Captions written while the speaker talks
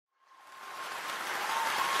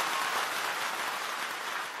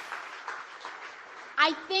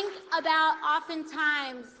I think about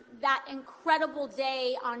oftentimes that incredible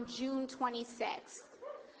day on June 26th,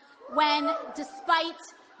 when despite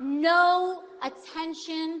no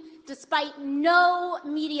attention, despite no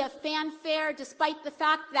media fanfare, despite the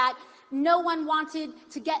fact that no one wanted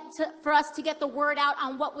for us to get the word out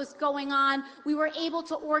on what was going on, we were able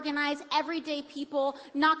to organize everyday people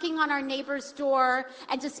knocking on our neighbor's door,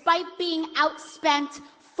 and despite being outspent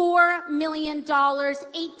 $4 million,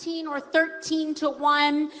 18 or 13 to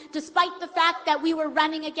 1, despite the fact that we were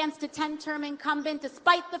running against a 10-term incumbent,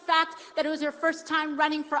 despite the fact that it was her first time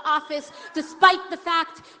running for office, despite the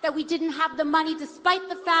fact that we didn't have the money, despite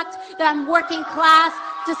the fact that I'm working class,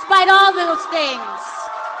 despite all those things,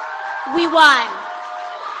 we won.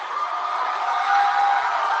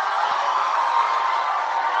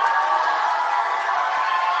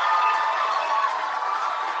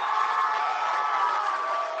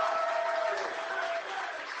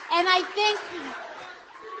 And I think,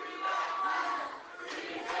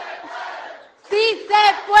 sí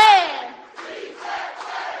se puede.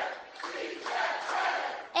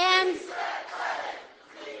 And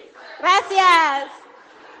gracias.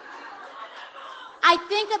 I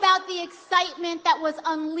think about the excitement that was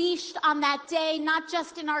unleashed on that day, not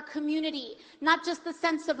just in our community, not just the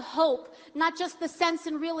sense of hope, not just the sense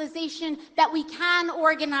and realization that we can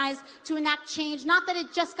organize to enact change, not that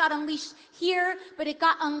it just got unleashed here, but it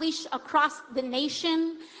got unleashed across the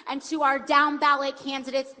nation and to our down-ballot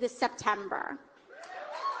candidates this September.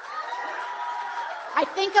 I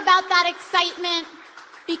think about that excitement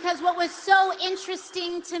because what was so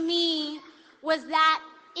interesting to me was that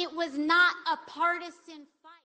it was not a partisan